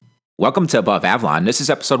Welcome to Above Avalon. This is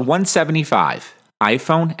episode 175,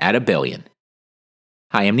 iPhone at $1 billion.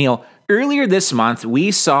 Hi, I'm Neil. Earlier this month, we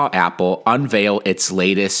saw Apple unveil its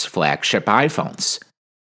latest flagship iPhones.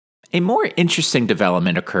 A more interesting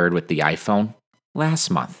development occurred with the iPhone last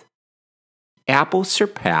month. Apple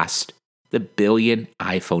surpassed the billion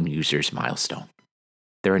iPhone users milestone.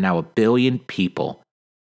 There are now 1 billion people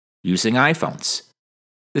using iPhones.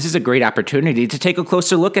 This is a great opportunity to take a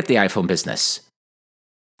closer look at the iPhone business.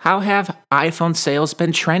 How have iPhone sales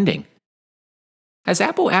been trending? Has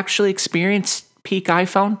Apple actually experienced peak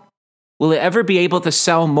iPhone? Will it ever be able to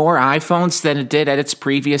sell more iPhones than it did at its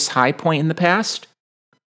previous high point in the past?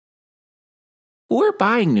 Who are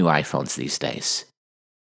buying new iPhones these days?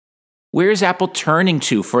 Where is Apple turning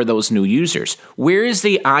to for those new users? Where is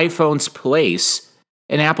the iPhone's place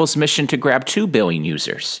in Apple's mission to grab 2 billion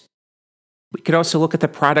users? We could also look at the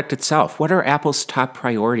product itself. What are Apple's top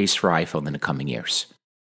priorities for iPhone in the coming years?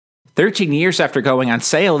 13 years after going on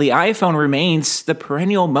sale, the iPhone remains the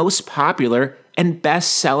perennial most popular and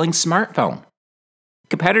best-selling smartphone.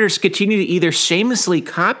 Competitors continue to either shamelessly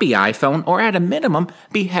copy iPhone or at a minimum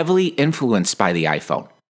be heavily influenced by the iPhone.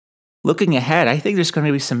 Looking ahead, I think there's going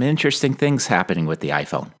to be some interesting things happening with the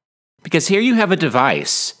iPhone. Because here you have a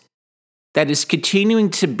device that is continuing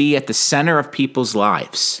to be at the center of people's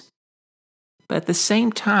lives. But at the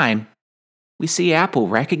same time, we see Apple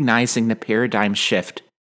recognizing the paradigm shift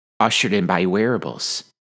ushered in by wearables.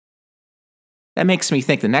 That makes me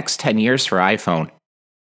think the next 10 years for iPhone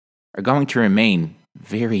are going to remain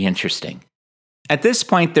very interesting. At this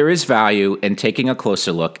point, there is value in taking a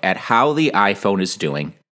closer look at how the iPhone is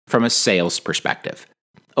doing from a sales perspective.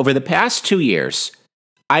 Over the past 2 years,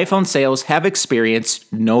 iPhone sales have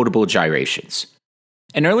experienced notable gyrations.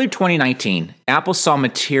 In early 2019, Apple saw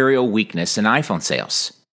material weakness in iPhone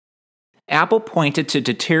sales. Apple pointed to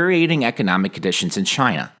deteriorating economic conditions in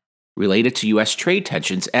China, related to U.S. trade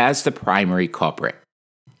tensions, as the primary culprit.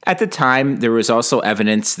 At the time, there was also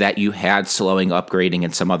evidence that you had slowing upgrading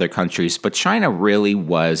in some other countries, but China really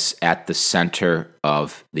was at the center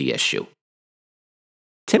of the issue.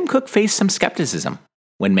 Tim Cook faced some skepticism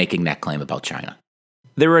when making that claim about China.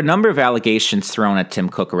 There were a number of allegations thrown at Tim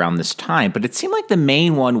Cook around this time, but it seemed like the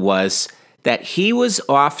main one was that he was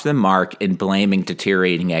off the mark in blaming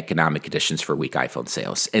deteriorating economic conditions for weak iPhone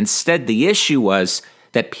sales. Instead, the issue was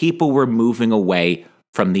that people were moving away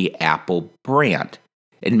from the Apple brand.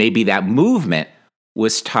 And maybe that movement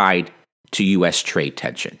was tied to U.S. trade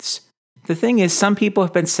tensions. The thing is, some people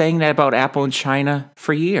have been saying that about Apple in China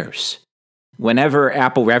for years. Whenever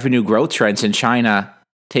Apple revenue growth trends in China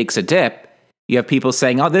takes a dip, you have people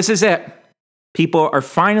saying, oh, this is it. People are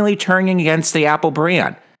finally turning against the Apple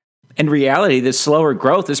brand. In reality, this slower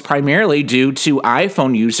growth is primarily due to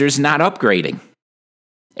iPhone users not upgrading.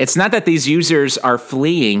 It's not that these users are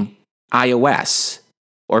fleeing iOS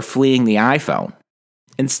or fleeing the iPhone.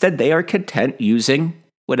 Instead, they are content using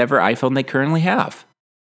whatever iPhone they currently have.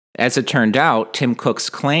 As it turned out, Tim Cook's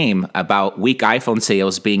claim about weak iPhone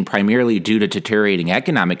sales being primarily due to deteriorating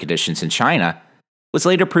economic conditions in China was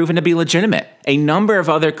later proven to be legitimate. A number of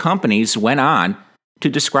other companies went on to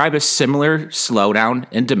describe a similar slowdown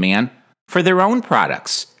in demand for their own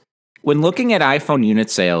products. When looking at iPhone unit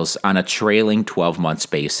sales on a trailing 12-month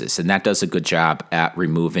basis, and that does a good job at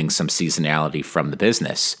removing some seasonality from the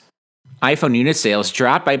business, iPhone unit sales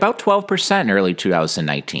dropped by about 12% in early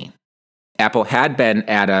 2019. Apple had been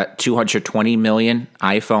at a 220 million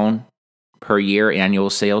iPhone per year annual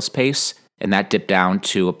sales pace, and that dipped down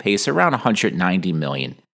to a pace around 190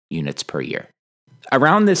 million units per year.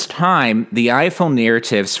 Around this time, the iPhone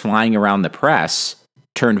narratives flying around the press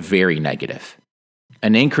turned very negative.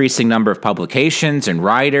 An increasing number of publications and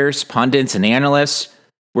writers, pundits, and analysts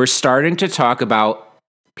were starting to talk about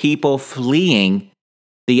people fleeing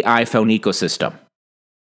the iPhone ecosystem,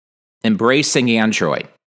 embracing Android.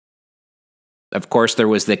 Of course, there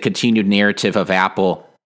was the continued narrative of Apple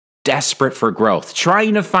desperate for growth,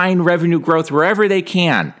 trying to find revenue growth wherever they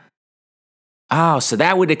can. Oh, so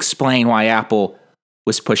that would explain why Apple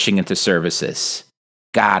was pushing into services.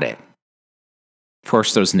 Got it. Of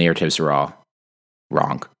course, those narratives were all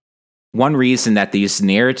wrong. One reason that these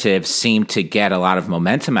narratives seemed to get a lot of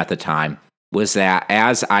momentum at the time was that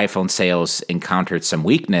as iPhone sales encountered some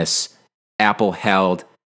weakness, Apple held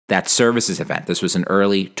that services event. This was in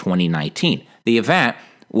early 2019. The event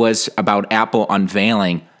was about Apple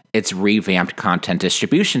unveiling its revamped content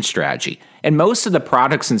distribution strategy. And most of the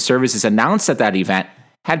products and services announced at that event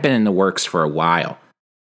had been in the works for a while.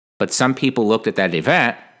 But some people looked at that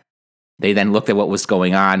event, they then looked at what was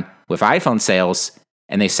going on with iPhone sales,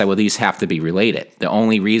 and they said, well, these have to be related. The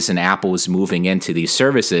only reason Apple is moving into these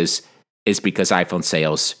services is because iPhone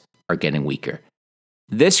sales are getting weaker.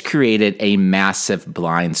 This created a massive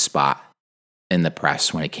blind spot in the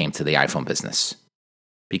press when it came to the iPhone business.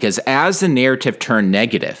 Because as the narrative turned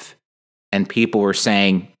negative and people were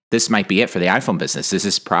saying, this might be it for the iPhone business, this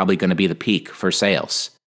is probably going to be the peak for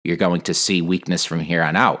sales, you're going to see weakness from here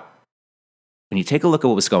on out. When you take a look at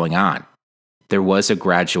what was going on, there was a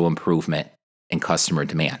gradual improvement in customer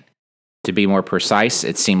demand. To be more precise,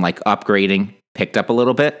 it seemed like upgrading picked up a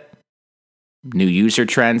little bit. New user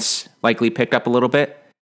trends likely picked up a little bit.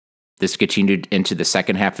 This continued into the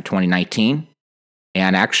second half of 2019.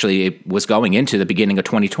 And actually, it was going into the beginning of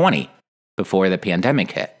 2020 before the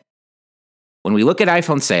pandemic hit. When we look at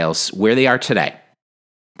iPhone sales, where they are today,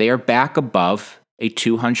 they are back above a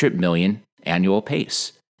 200 million annual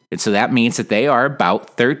pace. And so that means that they are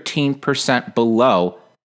about 13% below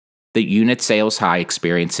the unit sales high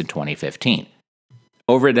experienced in 2015.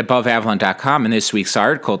 Over at AboveAvalon.com in this week's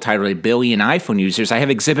article titled "A Billion iPhone Users," I have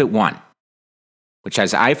Exhibit 1, which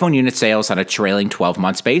has iPhone unit sales on a trailing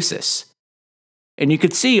 12-month basis. And you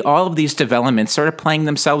could see all of these developments sort of playing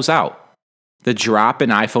themselves out. The drop in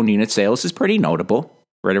iPhone unit sales is pretty notable,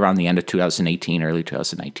 right around the end of 2018, early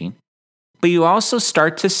 2019. But you also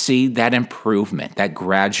start to see that improvement, that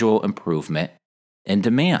gradual improvement in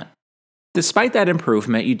demand. Despite that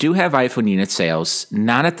improvement, you do have iPhone unit sales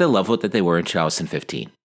not at the level that they were in 2015.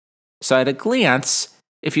 So at a glance,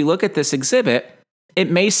 if you look at this exhibit, it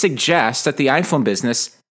may suggest that the iPhone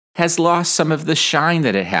business has lost some of the shine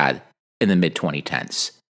that it had in the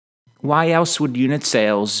mid-2010s. Why else would unit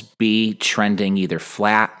sales be trending either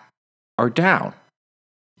flat or down?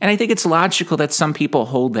 And I think it's logical that some people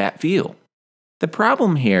hold that view. The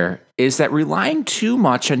problem here is that relying too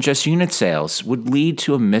much on just unit sales would lead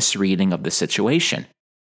to a misreading of the situation.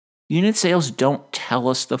 Unit sales don't tell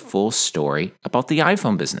us the full story about the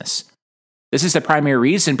iPhone business. This is the primary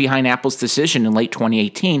reason behind Apple's decision in late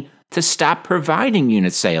 2018 to stop providing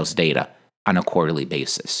unit sales data on a quarterly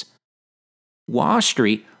basis. Wall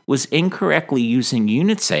Street was incorrectly using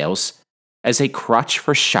unit sales as a crutch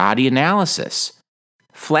for shoddy analysis.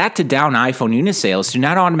 Flat to down iPhone unit sales do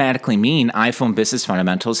not automatically mean iPhone business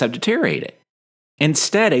fundamentals have deteriorated.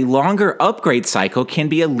 Instead, a longer upgrade cycle can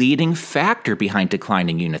be a leading factor behind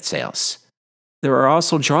declining unit sales. There are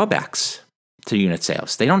also drawbacks to unit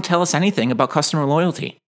sales. They don't tell us anything about customer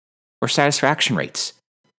loyalty or satisfaction rates.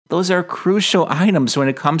 Those are crucial items when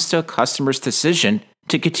it comes to a customer's decision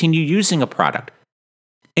to continue using a product.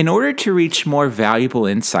 In order to reach more valuable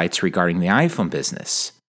insights regarding the iPhone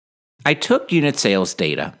business, I took unit sales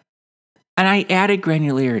data and I added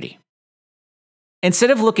granularity. Instead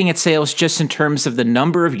of looking at sales just in terms of the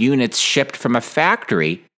number of units shipped from a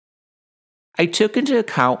factory, I took into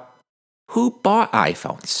account who bought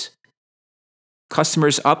iPhones.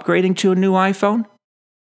 Customers upgrading to a new iPhone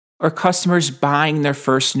or customers buying their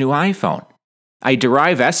first new iPhone. I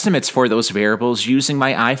derive estimates for those variables using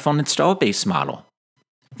my iPhone install base model.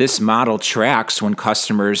 This model tracks when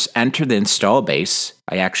customers enter the install base.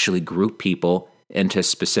 I actually group people into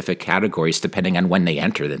specific categories depending on when they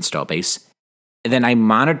enter the install base. And then I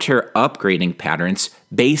monitor upgrading patterns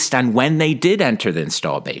based on when they did enter the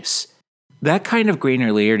install base. That kind of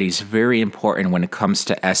granularity is very important when it comes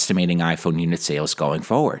to estimating iPhone unit sales going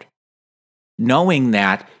forward. Knowing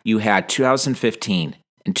that you had 2015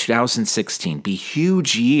 and 2016 be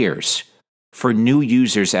huge years for new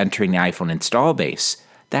users entering the iPhone install base,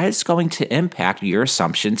 that is going to impact your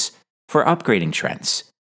assumptions for upgrading trends.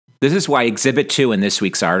 This is why Exhibit 2 in this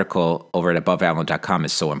week's article over at AboveAvalon.com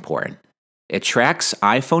is so important. It tracks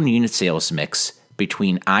iPhone unit sales mix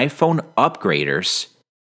between iPhone upgraders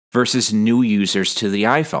versus new users to the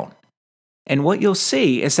iPhone. And what you'll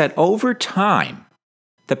see is that over time,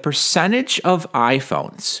 the percentage of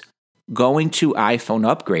iPhones going to iPhone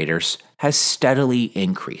upgraders has steadily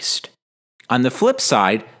increased. On the flip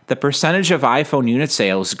side, the percentage of iPhone unit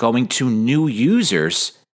sales going to new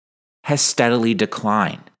users has steadily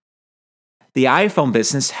declined. The iPhone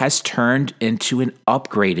business has turned into an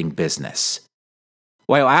upgrading business.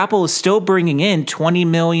 While Apple is still bringing in 20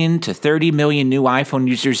 million to 30 million new iPhone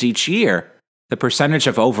users each year, the percentage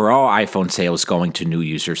of overall iPhone sales going to new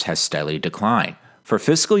users has steadily declined. For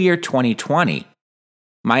fiscal year 2020,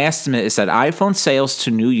 my estimate is that iPhone sales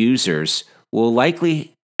to new users will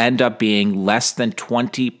likely end up being less than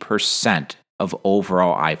 20% of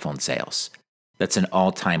overall iPhone sales. That's an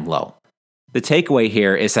all-time low. The takeaway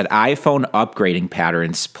here is that iPhone upgrading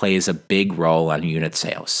patterns plays a big role on unit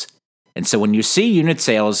sales. And so when you see unit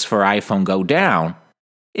sales for iPhone go down,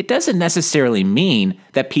 it doesn't necessarily mean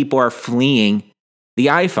that people are fleeing the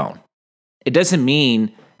iPhone. It doesn't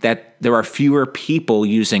mean that there are fewer people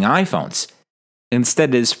using iPhones.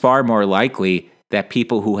 Instead, it is far more likely that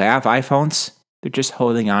people who have iPhones, they're just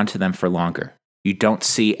holding on to them for longer. You don't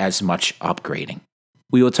see as much upgrading.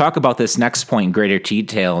 We will talk about this next point in greater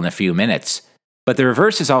detail in a few minutes, but the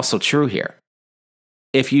reverse is also true here.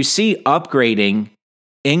 If you see upgrading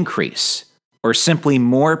increase, or simply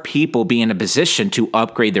more people be in a position to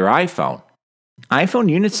upgrade their iPhone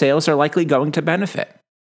unit sales are likely going to benefit.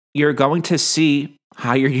 You're going to see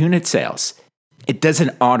higher unit sales. It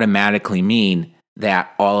doesn't automatically mean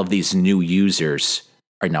that all of these new users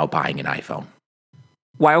are now buying an iPhone.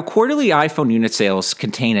 While quarterly iPhone unit sales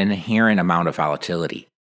contain an inherent amount of volatility,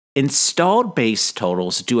 installed base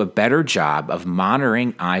totals do a better job of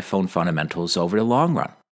monitoring iPhone fundamentals over the long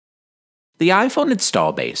run. The iPhone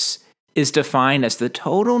install base is defined as the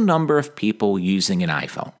total number of people using an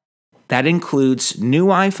iPhone. That includes new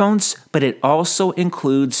iPhones, but it also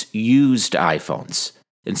includes used iPhones.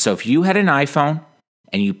 And so if you had an iPhone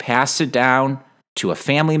and you passed it down to a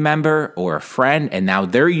family member or a friend, and now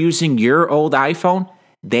they're using your old iPhone,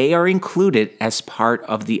 they are included as part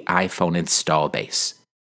of the iPhone install base.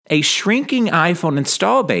 A shrinking iPhone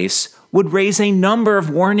install base would raise a number of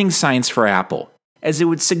warning signs for Apple, as it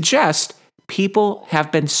would suggest people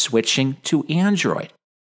have been switching to Android.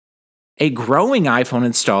 A growing iPhone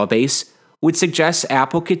install base would suggest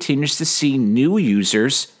Apple continues to see new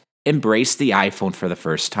users embrace the iPhone for the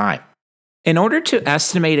first time. In order to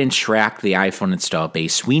estimate and track the iPhone install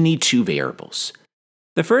base, we need two variables.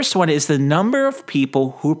 The first one is the number of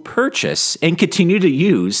people who purchase and continue to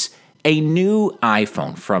use a new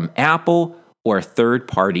iPhone from Apple or a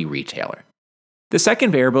third-party retailer. The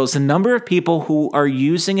second variable is the number of people who are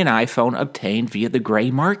using an iPhone obtained via the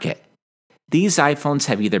gray market. These iPhones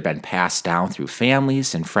have either been passed down through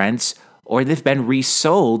families and friends, or they've been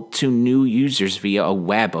resold to new users via a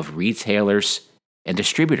web of retailers and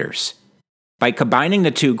distributors. By combining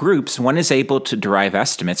the two groups, one is able to derive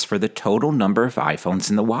estimates for the total number of iPhones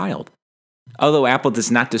in the wild. Although Apple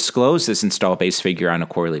does not disclose this install base figure on a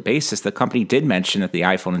quarterly basis, the company did mention that the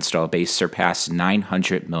iPhone install base surpassed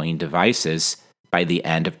 900 million devices by the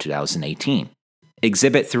end of 2018.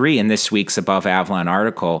 Exhibit 3 in this week's Above Avalon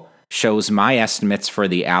article shows my estimates for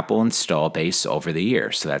the Apple install base over the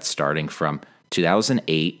years. So that's starting from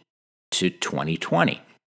 2008 to 2020.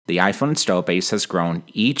 The iPhone install base has grown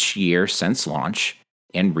each year since launch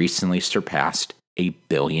and recently surpassed 1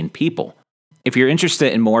 billion people. If you're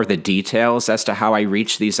interested in more of the details as to how I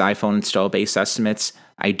reach these iPhone install base estimates,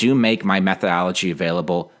 I do make my methodology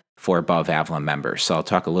available for Above Avalon members, so I'll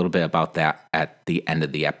talk a little bit about that at the end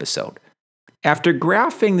of the episode. After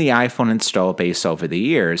graphing the iPhone install base over the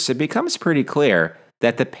years, it becomes pretty clear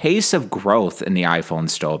that the pace of growth in the iPhone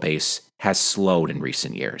install base has slowed in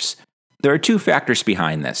recent years. There are two factors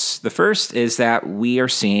behind this. The first is that we are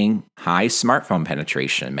seeing high smartphone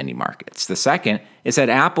penetration in many markets. The second is that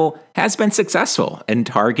Apple has been successful in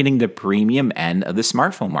targeting the premium end of the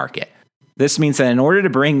smartphone market. This means that in order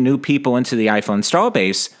to bring new people into the iPhone install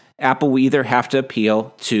base, Apple will either have to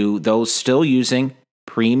appeal to those still using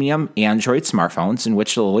premium Android smartphones, in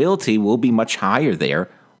which the loyalty will be much higher there,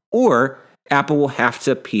 or Apple will have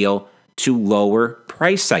to appeal to lower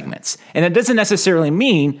price segments. And it doesn't necessarily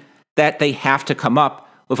mean that they have to come up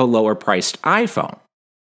with a lower priced iPhone.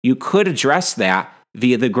 You could address that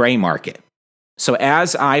via the gray market. So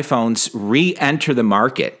as iPhones re-enter the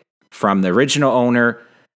market from the original owner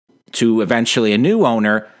to eventually a new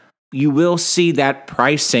owner, you will see that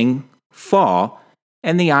pricing fall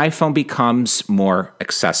and the iPhone becomes more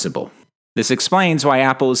accessible. This explains why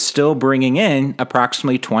Apple is still bringing in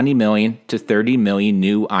approximately 20 million to 30 million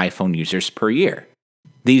new iPhone users per year.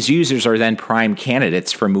 These users are then prime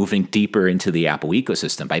candidates for moving deeper into the Apple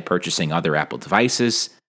ecosystem by purchasing other Apple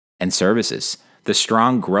devices and services. The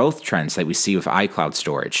strong growth trends that we see with iCloud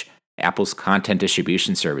storage, Apple's content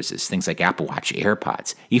distribution services, things like Apple Watch,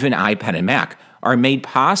 AirPods, even iPad and Mac, are made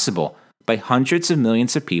possible by hundreds of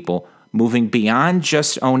millions of people moving beyond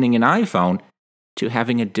just owning an iPhone to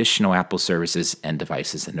having additional Apple services and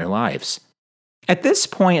devices in their lives. At this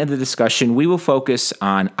point of the discussion, we will focus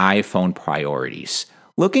on iPhone priorities.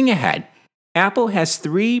 Looking ahead, Apple has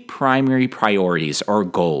 3 primary priorities or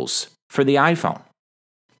goals for the iPhone: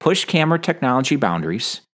 push camera technology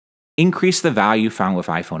boundaries, increase the value found with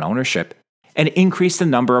iPhone ownership, and increase the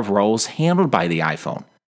number of roles handled by the iPhone.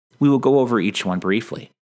 We will go over each one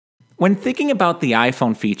briefly. When thinking about the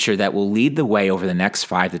iPhone feature that will lead the way over the next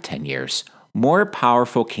 5 to 10 years, more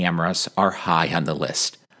powerful cameras are high on the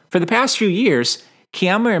list. For the past few years,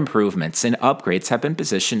 camera improvements and upgrades have been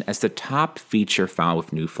positioned as the top feature found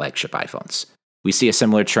with new flagship iPhones. We see a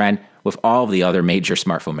similar trend with all of the other major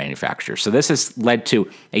smartphone manufacturers. So this has led to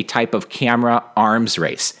a type of camera arms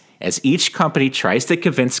race, as each company tries to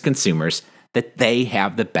convince consumers that they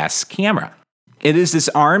have the best camera. It is this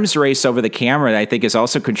arms race over the camera that I think is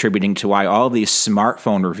also contributing to why all of these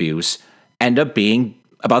smartphone reviews end up being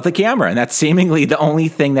about the camera. And that's seemingly the only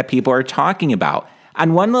thing that people are talking about.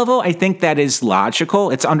 On one level, I think that is logical.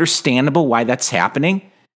 It's understandable why that's happening.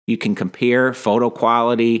 You can compare photo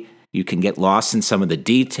quality. You can get lost in some of the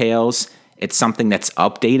details. It's something that's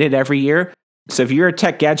updated every year. So if you're a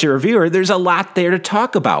tech gadget reviewer, there's a lot there to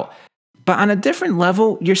talk about. But on a different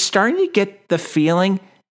level, you're starting to get the feeling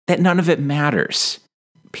that none of it matters.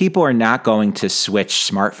 People are not going to switch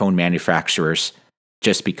smartphone manufacturers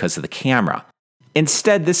just because of the camera.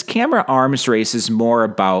 Instead, this camera arms race is more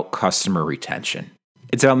about customer retention.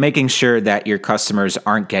 It's about making sure that your customers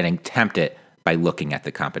aren't getting tempted by looking at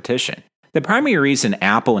the competition. The primary reason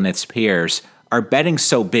Apple and its peers are betting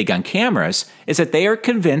so big on cameras is that they are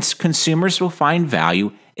convinced consumers will find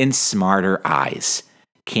value in smarter eyes,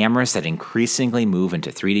 cameras that increasingly move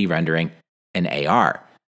into 3D rendering and AR.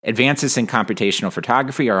 Advances in computational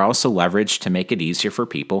photography are also leveraged to make it easier for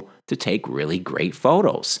people to take really great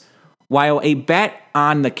photos. While a bet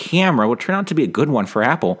on the camera will turn out to be a good one for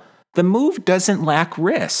Apple, the move doesn't lack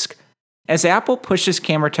risk. As Apple pushes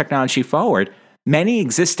camera technology forward, many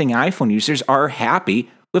existing iPhone users are happy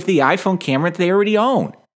with the iPhone camera that they already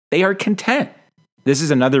own. They are content. This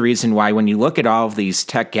is another reason why when you look at all of these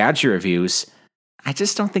tech gadget reviews, I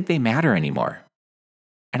just don't think they matter anymore.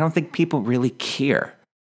 I don't think people really care.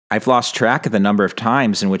 I've lost track of the number of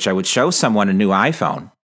times in which I would show someone a new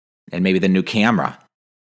iPhone and maybe the new camera.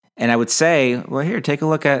 And I would say, well, here, take a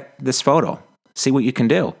look at this photo. See what you can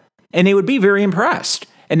do. And they would be very impressed.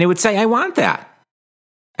 And they would say, I want that.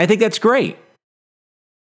 I think that's great.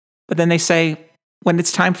 But then they say, when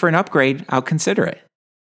it's time for an upgrade, I'll consider it.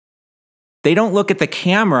 They don't look at the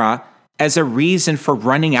camera as a reason for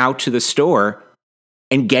running out to the store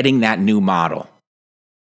and getting that new model.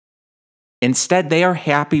 Instead, they are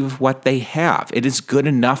happy with what they have. It is good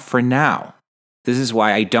enough for now. This is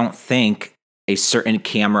why I don't think a certain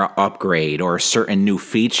camera upgrade or a certain new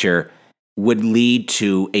feature would lead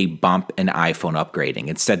to a bump in iPhone upgrading.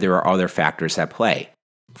 Instead, there are other factors at play.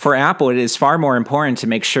 For Apple, it is far more important to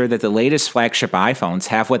make sure that the latest flagship iPhones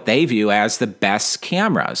have what they view as the best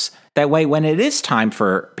cameras. That way, when it is time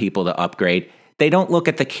for people to upgrade, they don't look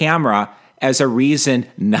at the camera as a reason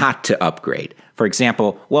not to upgrade. For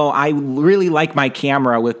example, well, I really like my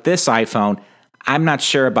camera with this iPhone. I'm not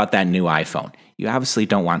sure about that new iPhone. You obviously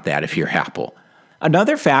don't want that if you're Apple.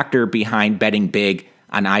 Another factor behind betting big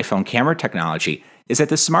on iPhone camera technology is that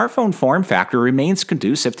the smartphone form factor remains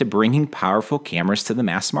conducive to bringing powerful cameras to the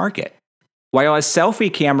mass market. While a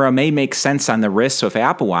selfie camera may make sense on the wrist of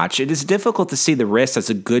Apple Watch, it is difficult to see the wrist as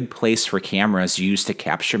a good place for cameras used to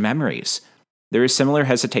capture memories. There is similar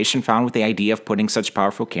hesitation found with the idea of putting such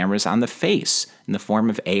powerful cameras on the face in the form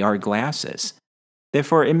of AR glasses.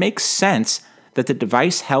 Therefore, it makes sense that the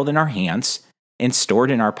device held in our hands and stored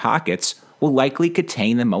in our pockets will likely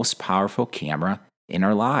contain the most powerful camera in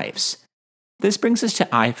our lives. This brings us to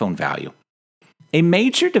iPhone value. A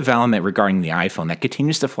major development regarding the iPhone that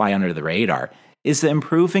continues to fly under the radar is the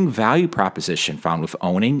improving value proposition found with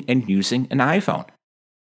owning and using an iPhone.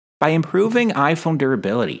 By improving iPhone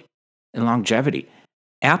durability and longevity,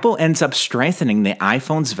 Apple ends up strengthening the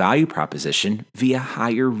iPhone's value proposition via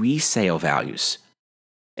higher resale values.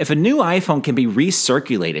 If a new iPhone can be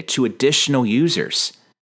recirculated to additional users,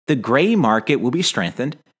 the gray market will be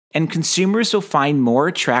strengthened and consumers will find more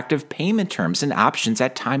attractive payment terms and options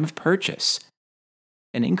at time of purchase.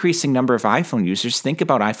 An increasing number of iPhone users think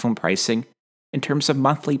about iPhone pricing in terms of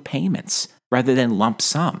monthly payments rather than lump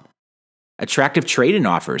sum. Attractive trade-in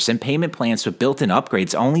offers and payment plans with built-in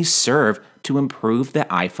upgrades only serve to improve the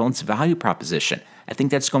iPhone's value proposition. I think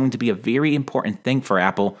that's going to be a very important thing for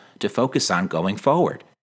Apple to focus on going forward.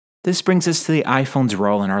 This brings us to the iPhone's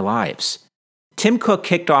role in our lives. Tim Cook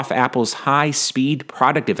kicked off Apple's high-speed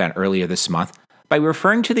product event earlier this month by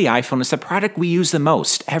referring to the iPhone as the product we use the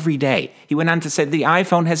most every day. He went on to say the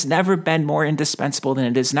iPhone has never been more indispensable than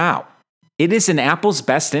it is now. It is in Apple's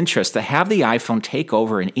best interest to have the iPhone take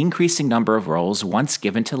over an increasing number of roles once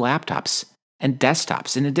given to laptops and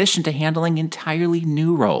desktops, in addition to handling entirely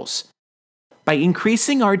new roles. By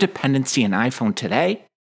increasing our dependency on iPhone today,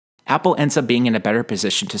 Apple ends up being in a better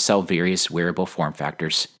position to sell various wearable form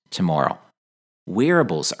factors tomorrow.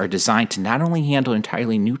 Wearables are designed to not only handle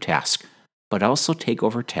entirely new tasks, but also take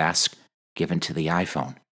over tasks given to the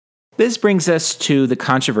iPhone. This brings us to the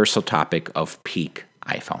controversial topic of peak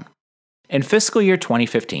iPhone. In fiscal year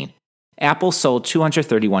 2015, Apple sold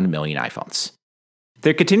 231 million iPhones.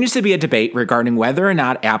 There continues to be a debate regarding whether or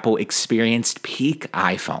not Apple experienced peak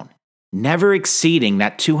iPhone. never exceeding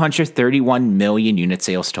that 231 million unit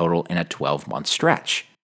sales total in a 12-month stretch.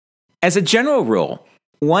 As a general rule,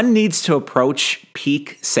 one needs to approach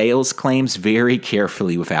peak sales claims very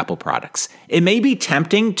carefully with Apple products. It may be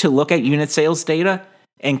tempting to look at unit sales data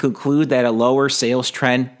and conclude that a lower sales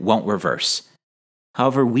trend won't reverse.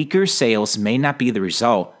 However, weaker sales may not be the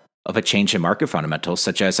result of a change in market fundamentals,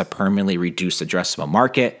 such as a permanently reduced addressable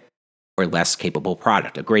market or less capable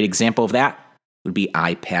product. A great example of that would be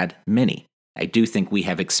iPad mini. I do think we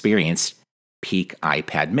have experienced peak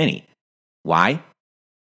iPad mini. Why?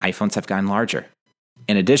 iPhones have gotten larger.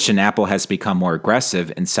 In addition, Apple has become more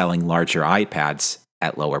aggressive in selling larger iPads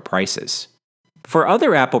at lower prices. For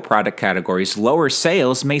other Apple product categories, lower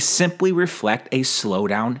sales may simply reflect a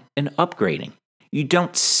slowdown in upgrading. You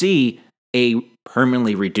don't see a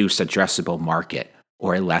permanently reduced addressable market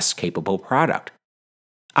or a less capable product.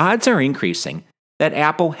 Odds are increasing that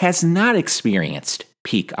Apple has not experienced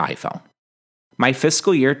peak iPhone. My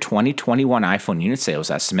fiscal year 2021 iPhone unit sales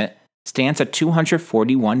estimate stands at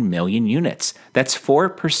 241 million units. That's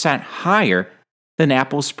 4% higher than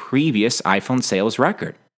Apple's previous iPhone sales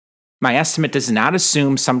record. My estimate does not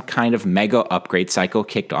assume some kind of mega upgrade cycle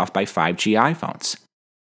kicked off by 5G iPhones.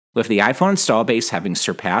 With the iPhone install base having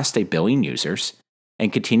surpassed 1 billion users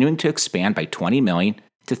and continuing to expand by 20 million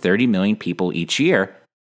to 30 million people each year,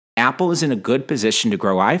 Apple is in a good position to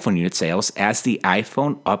grow iPhone unit sales as the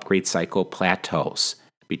iPhone upgrade cycle plateaus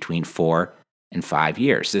between 4 and 5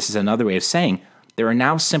 years. This is another way of saying there are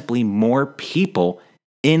now simply more people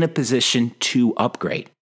in a position to upgrade.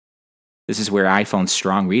 This is where iPhone's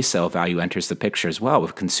strong resale value enters the picture as well,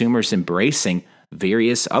 with consumers embracing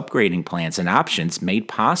various upgrading plans and options made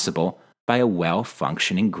possible by a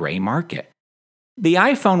well-functioning gray market. The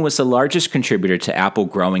iPhone was the largest contributor to Apple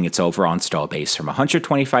growing its overall install base from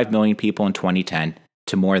 125 million people in 2010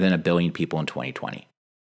 to more than 1 billion people in 2020.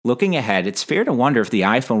 Looking ahead, it's fair to wonder if the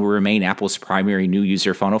iPhone will remain Apple's primary new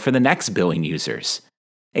user funnel for the next billion users.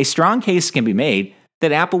 A strong case can be made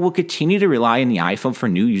that Apple will continue to rely on the iPhone for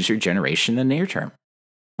new user generation in the near term.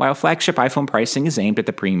 While flagship iPhone pricing is aimed at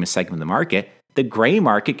the premium segment of the market, the gray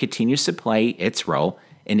market continues to play its role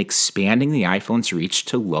in expanding the iPhone's reach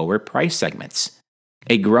to lower price segments.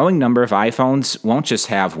 A growing number of iPhones won't just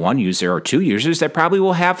have 1 user or 2 users, they probably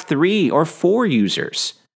will have 3 or 4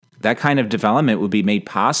 users. That kind of development would be made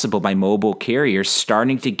possible by mobile carriers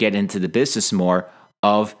starting to get into the business more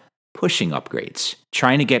of pushing upgrades,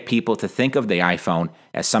 trying to get people to think of the iPhone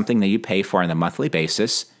as something that you pay for on a monthly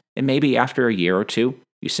basis, and maybe after a year or two,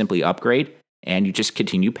 you simply upgrade and you just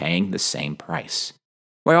continue paying the same price.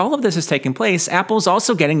 While all of this is taking place, Apple's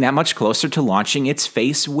also getting that much closer to launching its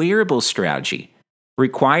Face wearable strategy.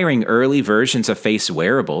 Requiring early versions of Face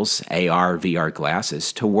wearables, AR, VR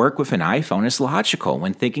glasses, to work with an iPhone is logical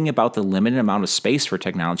when thinking about the limited amount of space for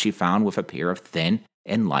technology found with a pair of thin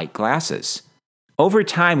and light glasses. Over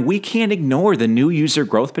time, we can't ignore the new user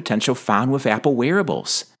growth potential found with Apple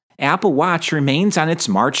wearables. Apple Watch remains on its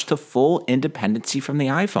march to full independency from the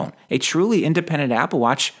iPhone. A truly independent Apple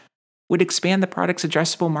Watch would expand the product's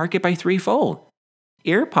addressable market by 3-fold.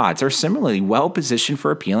 AirPods are similarly well positioned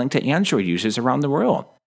for appealing to Android users around the world.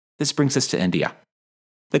 This brings us to India.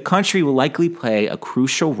 The country will likely play a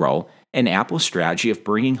crucial role in Apple's strategy of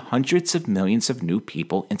bringing hundreds of millions of new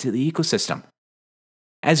people into the ecosystem.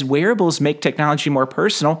 As wearables make technology more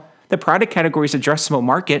personal, the product category's addressable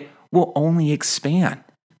market will only expand.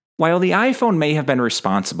 While the iPhone may have been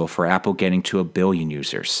responsible for Apple getting to 1 billion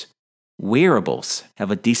users, wearables have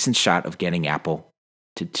a decent shot of getting Apple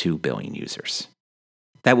to 2 billion users.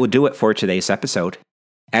 That will do it for today's episode.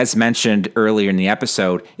 As mentioned earlier in the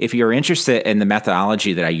episode, if you're interested in the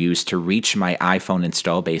methodology that I use to reach my iPhone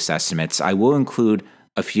install base estimates, I will include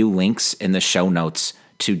a few links in the show notes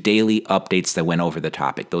to daily updates that went over the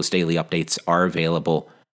topic. Those daily updates are available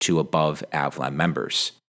to Above Avalon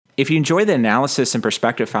members. If you enjoy the analysis and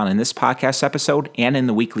perspective found in this podcast episode and in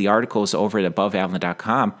the weekly articles over at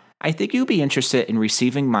AboveAvalon.com, I think you'll be interested in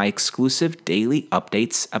receiving my exclusive daily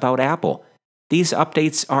updates about Apple. These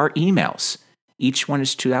updates are emails. Each one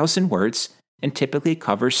is 2,000 words and typically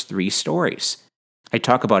covers 3 stories. I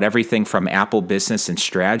talk about everything from Apple business and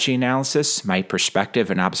strategy analysis, my perspective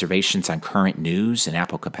and observations on current news and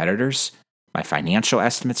Apple competitors, my financial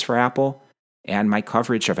estimates for Apple, and my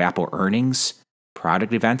coverage of Apple earnings,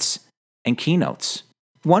 product events, and keynotes.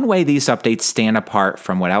 One way these updates stand apart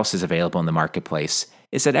from what else is available in the marketplace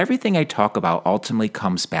is that everything I talk about ultimately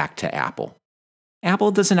comes back to Apple.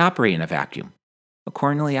 Apple doesn't operate in a vacuum.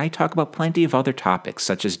 Accordingly, I talk about plenty of other topics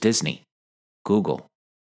such as Disney, Google,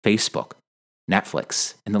 Facebook,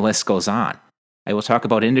 Netflix, and the list goes on. I will talk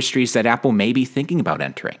about industries that Apple may be thinking about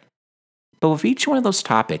entering. But with each one of those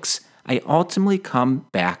topics, I ultimately come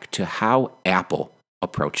back to how Apple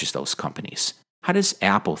approaches those companies. How does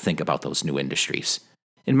Apple think about those new industries?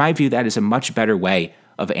 In my view, that is a much better way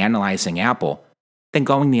of analyzing Apple than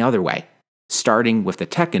going the other way, starting with the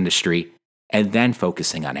tech industry and then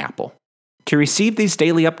focusing on Apple. To receive these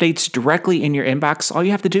daily updates directly in your inbox, all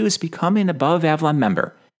you have to do is become an Above Avalon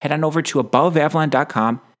member. Head on over to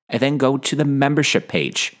aboveavalon.com and then go to the membership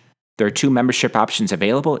page. There are 2 membership options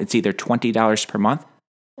available. It's either $20 per month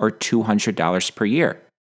or $200 per year.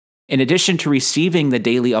 In addition to receiving the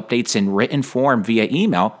daily updates in written form via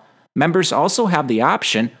email, members also have the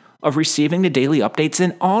option of receiving the daily updates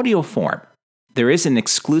in audio form. There is an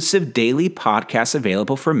exclusive daily podcast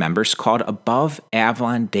available for members called Above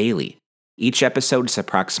Avalon Daily. Each episode is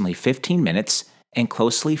approximately 15 minutes and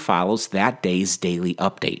closely follows that day's daily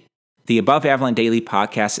update. The Above Avalon Daily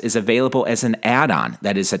podcast is available as an add-on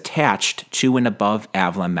that is attached to an Above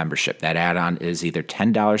Avalon membership. That add-on is either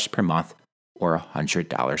 $10 per month or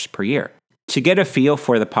 $100 per year. To get a feel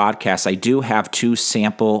for the podcast, I do have 2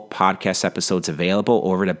 sample podcast episodes available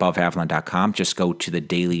over at aboveavalon.com. Just go to the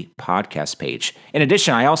daily podcast page. In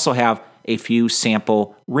addition, I also have a few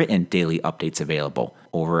sample written daily updates available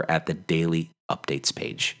over at the daily updates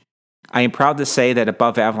page. I am proud to say that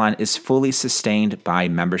Above Avalon is fully sustained by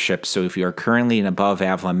membership. So if you are currently an Above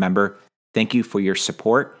Avalon member, thank you for your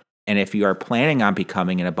support. And if you are planning on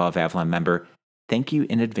becoming an Above Avalon member, thank you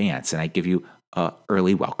in advance. And I give you an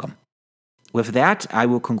early welcome. With that, I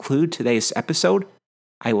will conclude today's episode.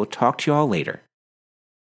 I will talk to you all later.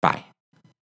 Bye.